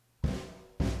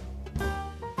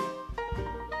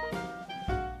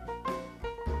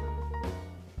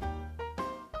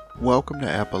Welcome to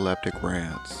Epileptic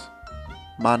Rants.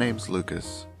 My name's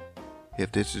Lucas.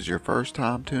 If this is your first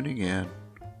time tuning in,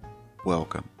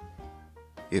 welcome.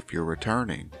 If you're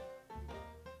returning,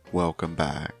 welcome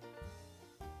back.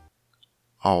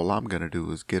 All I'm going to do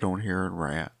is get on here and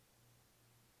rant.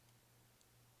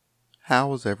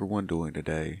 How is everyone doing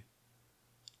today?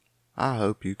 I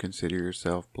hope you consider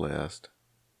yourself blessed.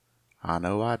 I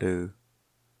know I do.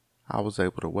 I was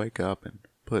able to wake up and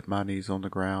put my knees on the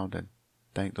ground and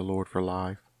thank the Lord for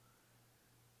life.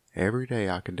 Every day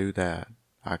I can do that,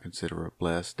 I consider a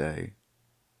blessed day.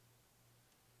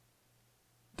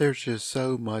 There's just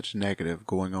so much negative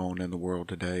going on in the world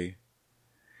today.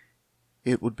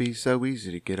 It would be so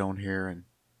easy to get on here and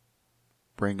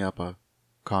bring up a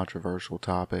controversial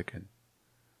topic and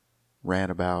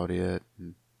rant about it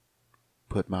and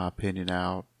put my opinion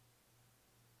out.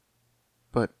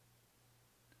 But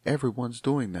everyone's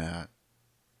doing that.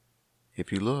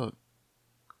 If you look,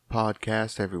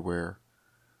 podcasts everywhere,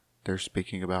 they're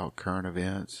speaking about current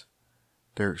events.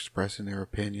 They're expressing their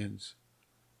opinions.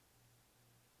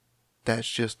 That's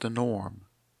just the norm.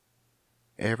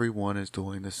 Everyone is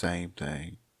doing the same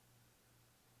thing.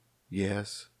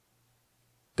 Yes,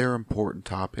 they're important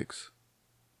topics.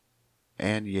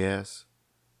 And yes,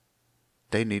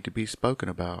 they need to be spoken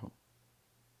about.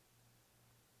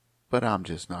 But I'm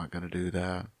just not going to do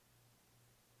that.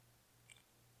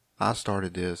 I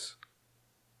started this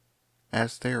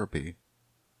as therapy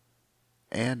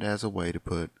and as a way to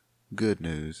put good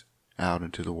news out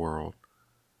into the world.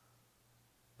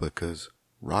 Because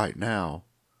right now,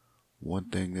 one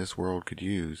thing this world could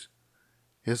use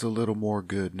is a little more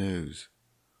good news.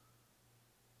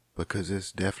 Because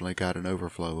it's definitely got an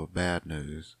overflow of bad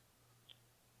news.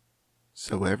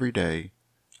 So every day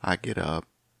I get up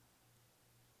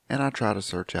and I try to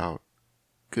search out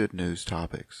good news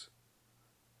topics.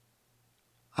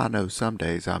 I know some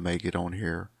days I may get on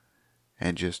here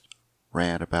and just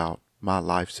rant about my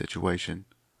life situation,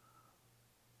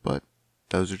 but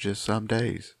those are just some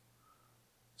days.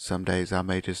 Some days I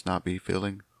may just not be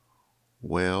feeling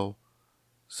well.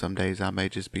 Some days I may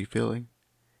just be feeling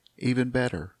even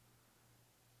better.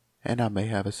 And I may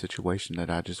have a situation that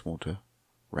I just want to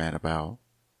rant about.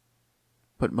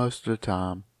 But most of the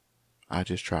time, I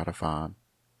just try to find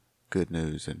good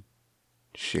news and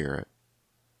share it.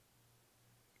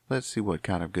 Let's see what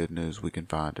kind of good news we can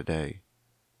find today.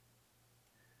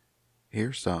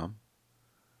 Here's some.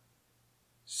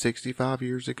 65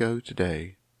 years ago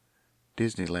today,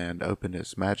 Disneyland opened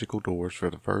its magical doors for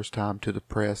the first time to the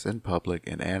press and public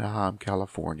in Anaheim,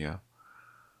 California.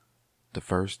 The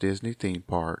first Disney theme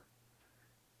park.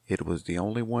 It was the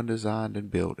only one designed and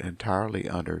built entirely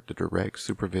under the direct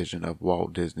supervision of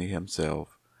Walt Disney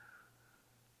himself.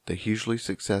 The hugely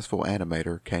successful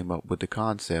animator came up with the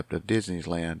concept of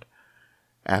Disneyland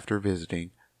after visiting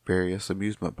various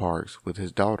amusement parks with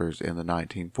his daughters in the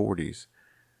 1940s.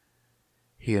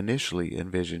 He initially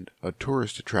envisioned a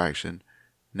tourist attraction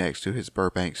next to his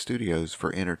Burbank studios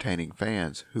for entertaining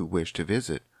fans who wished to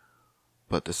visit,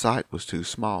 but the site was too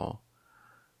small.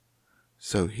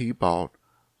 So he bought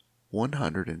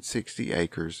 160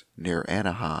 acres near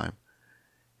Anaheim,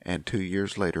 and 2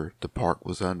 years later the park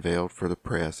was unveiled for the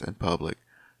press and public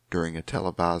during a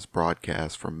televised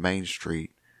broadcast from Main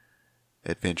Street,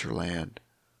 Adventureland,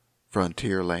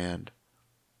 Frontierland,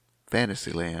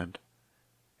 Fantasyland,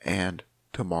 and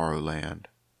Tomorrowland.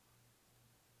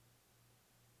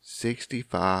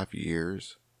 65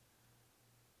 years.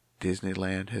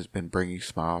 Disneyland has been bringing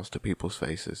smiles to people's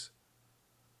faces.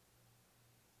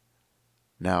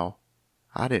 Now,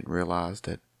 I didn't realize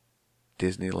that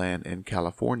Disneyland in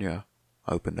California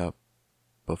opened up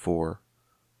before.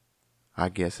 I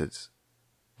guess it's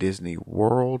Disney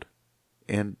World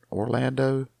in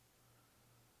Orlando.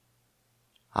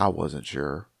 I wasn't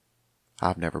sure.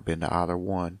 I've never been to either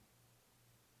one.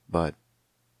 But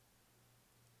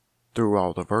through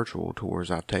all the virtual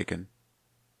tours I've taken,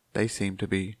 they seem to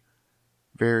be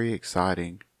very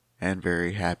exciting and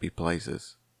very happy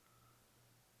places.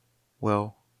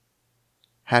 Well,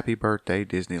 happy birthday,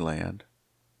 Disneyland.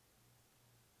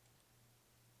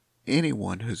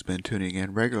 Anyone who's been tuning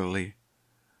in regularly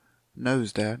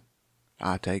knows that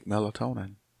I take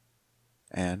melatonin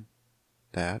and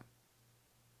that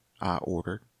I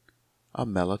ordered a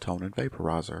melatonin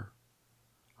vaporizer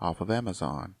off of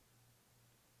Amazon.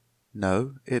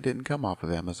 No, it didn't come off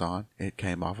of Amazon. It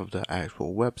came off of the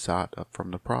actual website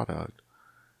from the product.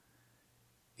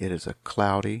 It is a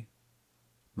cloudy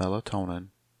melatonin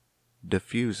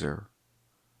diffuser.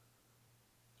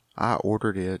 I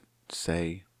ordered it,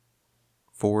 say,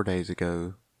 4 days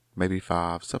ago, maybe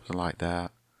 5, something like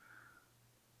that.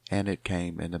 and it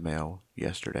came in the mail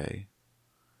yesterday.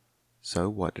 So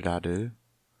what did I do?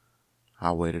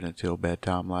 I waited until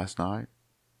bedtime last night,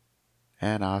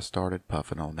 and I started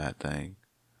puffing on that thing.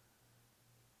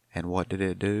 And what did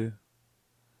it do?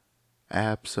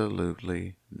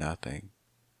 Absolutely nothing.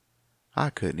 I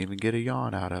couldn't even get a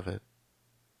yawn out of it.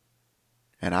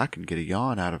 And I can get a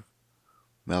yawn out of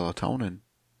melatonin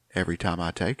every time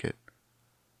I take it.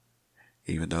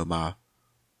 Even though my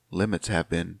limits have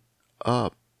been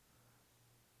up,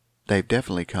 they've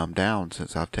definitely come down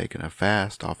since I've taken a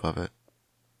fast off of it.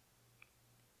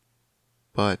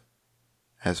 But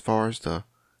as far as the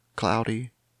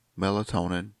cloudy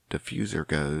melatonin diffuser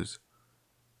goes,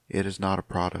 it is not a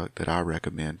product that I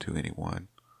recommend to anyone.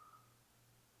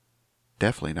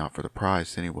 Definitely not for the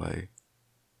price anyway.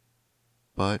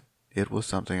 But it was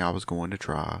something I was going to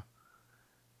try,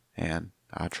 and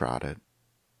I tried it.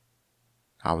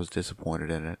 I was disappointed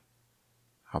in it.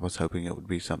 I was hoping it would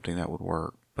be something that would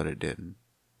work, but it didn't.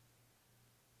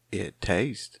 It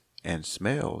tastes and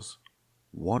smells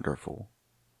wonderful.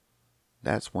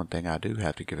 That's one thing I do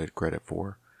have to give it credit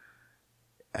for.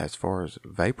 As far as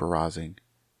vaporizing,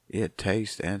 it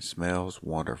tastes and smells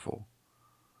wonderful.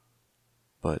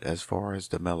 But as far as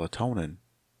the melatonin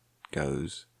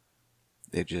goes,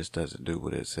 it just doesn't do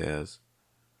what it says.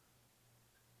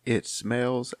 It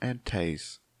smells and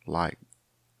tastes like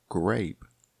grape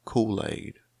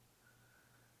Kool-Aid.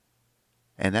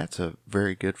 And that's a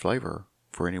very good flavor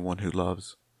for anyone who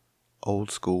loves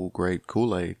old school grape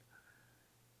Kool-Aid.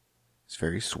 It's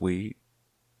very sweet.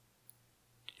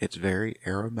 It's very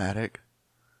aromatic.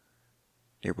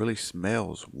 It really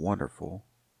smells wonderful.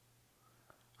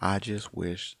 I just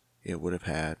wish it would have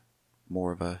had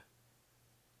more of a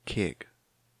kick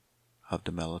of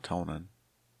the melatonin.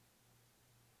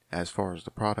 As far as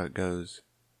the product goes,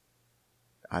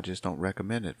 I just don't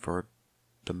recommend it for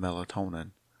the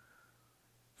melatonin.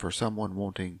 For someone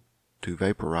wanting to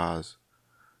vaporize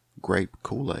grape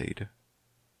Kool-Aid,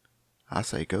 I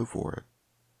say go for it.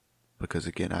 Because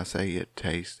again, I say it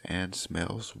tastes and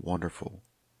smells wonderful.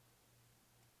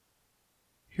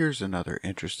 Here's another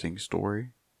interesting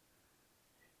story.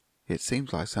 It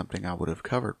seems like something I would have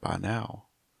covered by now,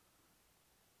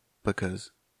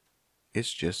 because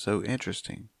it's just so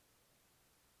interesting.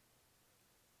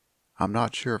 I'm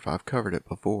not sure if I've covered it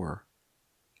before.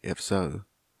 If so,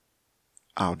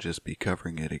 I'll just be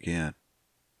covering it again.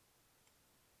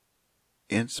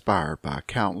 Inspired by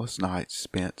countless nights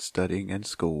spent studying in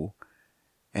school,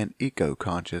 an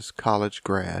eco-conscious college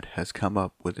grad has come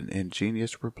up with an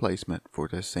ingenious replacement for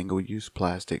the single-use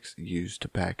plastics used to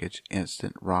package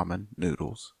instant ramen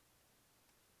noodles.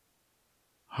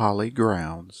 Holly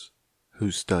Grounds,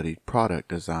 who studied product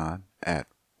design at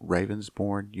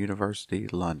Ravensbourne University,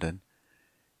 London,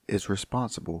 is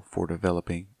responsible for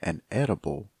developing an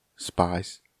edible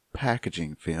spice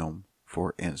packaging film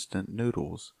for instant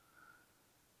noodles.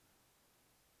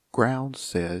 Grounds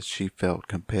says she felt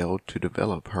compelled to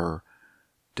develop her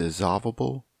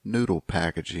dissolvable noodle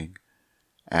packaging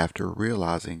after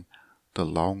realizing the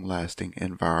long-lasting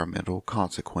environmental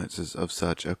consequences of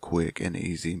such a quick and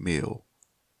easy meal.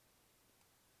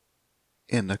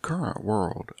 In the current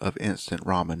world of instant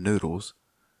ramen noodles,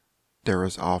 there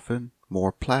is often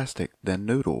more plastic than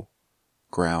noodle,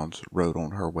 Grounds wrote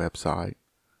on her website.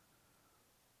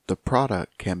 The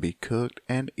product can be cooked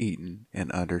and eaten in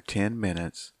under 10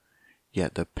 minutes,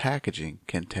 yet the packaging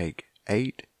can take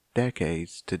 8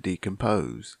 decades to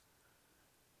decompose.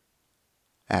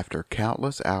 After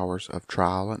countless hours of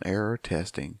trial and error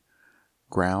testing,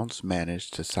 Grounds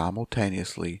managed to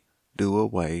simultaneously do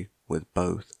away with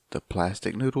both the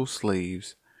plastic noodle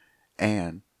sleeves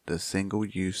and the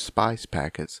single-use spice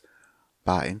packets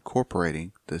by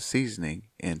incorporating the seasoning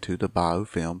into the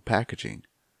biofilm packaging.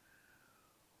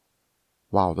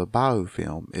 While the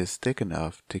biofilm is thick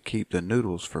enough to keep the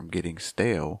noodles from getting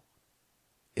stale,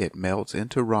 it melts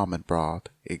into ramen broth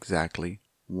exactly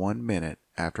 1 minute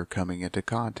after coming into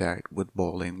contact with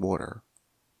boiling water.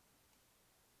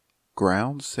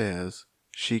 Grounds says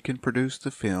she can produce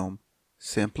the film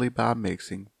simply by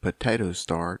mixing potato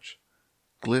starch,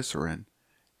 glycerin,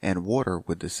 and water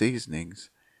with the seasonings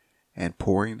and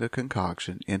pouring the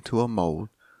concoction into a mold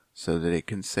so that it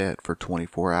can set for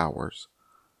 24 hours.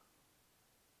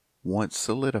 Once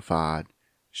solidified,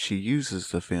 she uses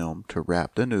the film to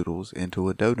wrap the noodles into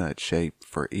a donut shape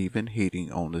for even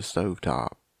heating on the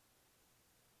stovetop.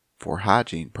 For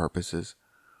hygiene purposes,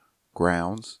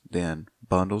 Grounds then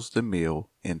bundles the meal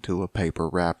into a paper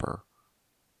wrapper.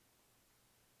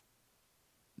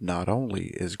 Not only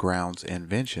is Grounds'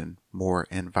 invention more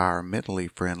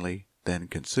environmentally friendly than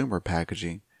consumer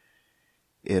packaging,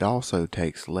 It also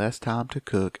takes less time to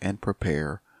cook and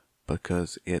prepare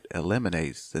because it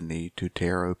eliminates the need to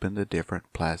tear open the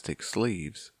different plastic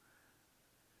sleeves.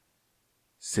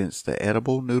 Since the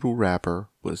edible noodle wrapper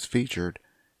was featured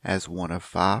as one of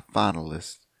 5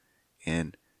 finalists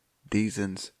in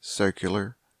Deazen's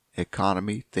Circular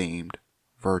Economy Themed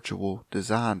Virtual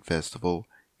Design Festival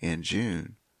in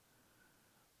June,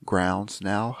 Grounds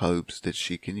now hopes that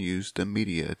she can use the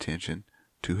media attention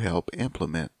to help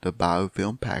implement the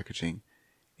biofilm packaging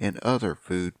in other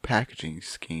food packaging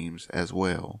schemes as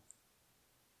well.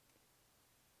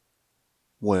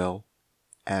 Well,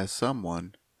 as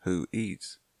someone who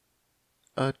eats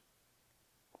a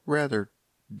rather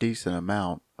decent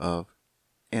amount of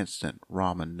instant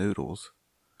ramen noodles,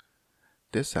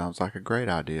 this sounds like a great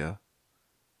idea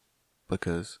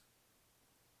because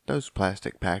those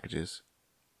plastic packages,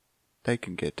 they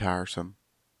can get tiresome.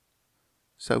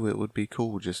 So it would be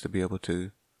cool just to be able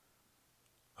to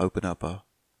open up a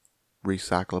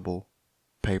recyclable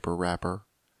paper wrapper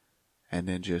and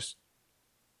then just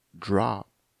drop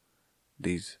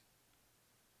these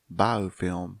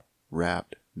biofilm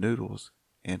wrapped noodles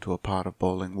into a pot of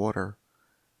boiling water,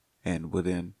 and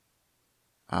within,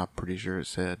 I'm pretty sure it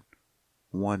said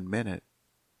 1 minute,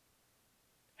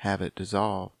 have it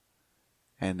dissolve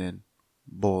and then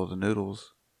boil the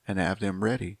noodles and have them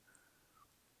ready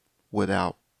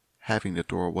without having to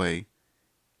throw away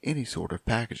any sort of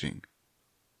packaging.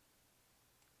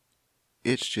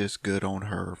 It's just good on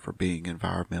her for being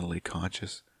environmentally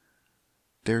conscious.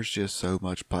 There's just so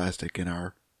much plastic in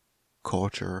our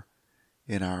culture,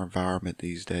 in our environment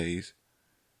these days.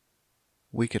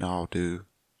 We can all do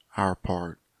our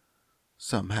part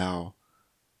somehow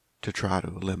to try to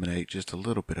eliminate just a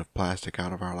little bit of plastic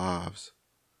out of our lives.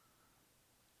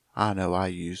 I know I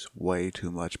use way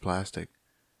too much plastic,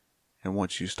 and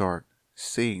once you start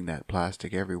seeing that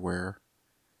plastic everywhere,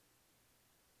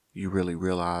 you really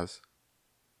realize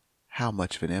how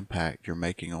much of an impact you're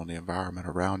making on the environment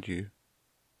around you.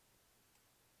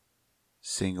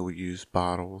 Single-use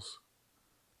bottles,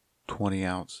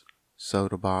 20-ounce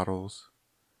soda bottles,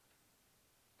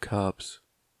 cups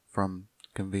from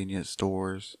convenience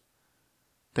stores,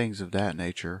 things of that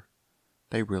nature,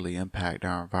 they really impact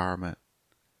our environment.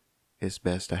 It's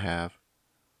best to have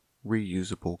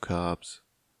reusable cups.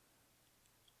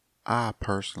 I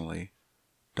personally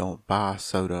don't buy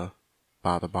soda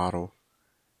by the bottle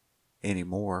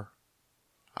anymore.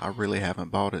 I really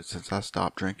haven't bought it since I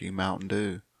stopped drinking Mountain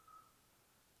Dew.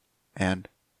 And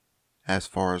as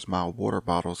far as my water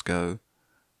bottles go,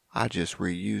 I just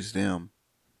reuse them.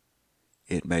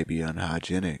 It may be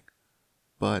unhygienic,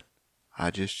 but I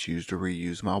just choose to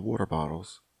reuse my water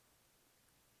bottles.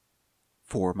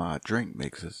 For my drink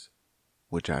mixes,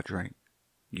 which I drink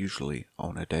usually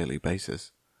on a daily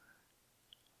basis.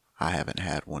 I haven't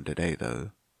had one today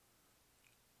though.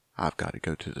 I've got to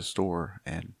go to the store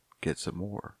and get some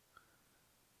more.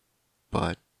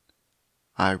 But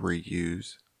I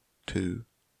reuse 2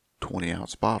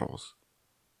 20-ounce bottles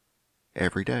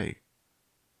every day.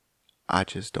 I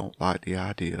just don't like the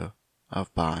idea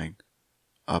of buying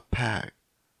a pack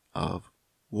of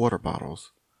water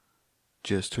bottles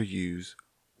just to use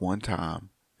one time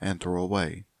and throw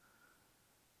away.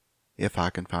 If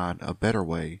I can find a better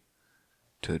way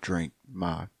to drink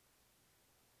my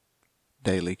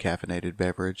daily caffeinated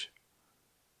beverage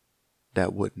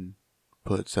that wouldn't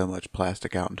put so much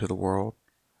plastic out into the world,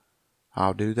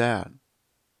 I'll do that.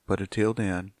 But until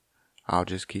then, I'll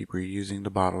just keep reusing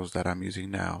the bottles that I'm using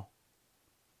now.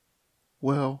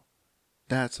 Well,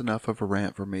 that's enough of a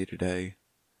rant for me today.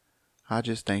 I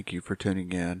just thank you for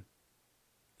tuning in.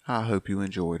 I hope you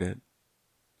enjoyed it.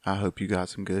 I hope you got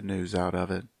some good news out of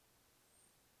it.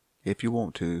 If you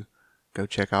want to, go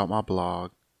check out my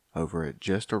blog over at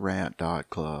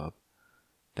justarant.club.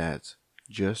 That's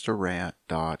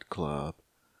justarant.club.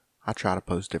 I try to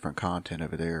post different content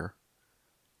over there.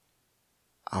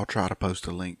 I'll try to post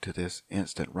a link to this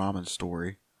instant ramen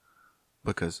story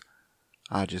because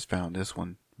I just found this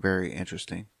one very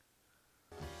interesting.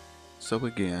 So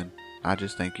again, I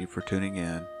just thank you for tuning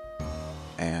in,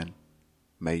 and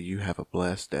may you have a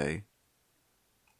blessed day.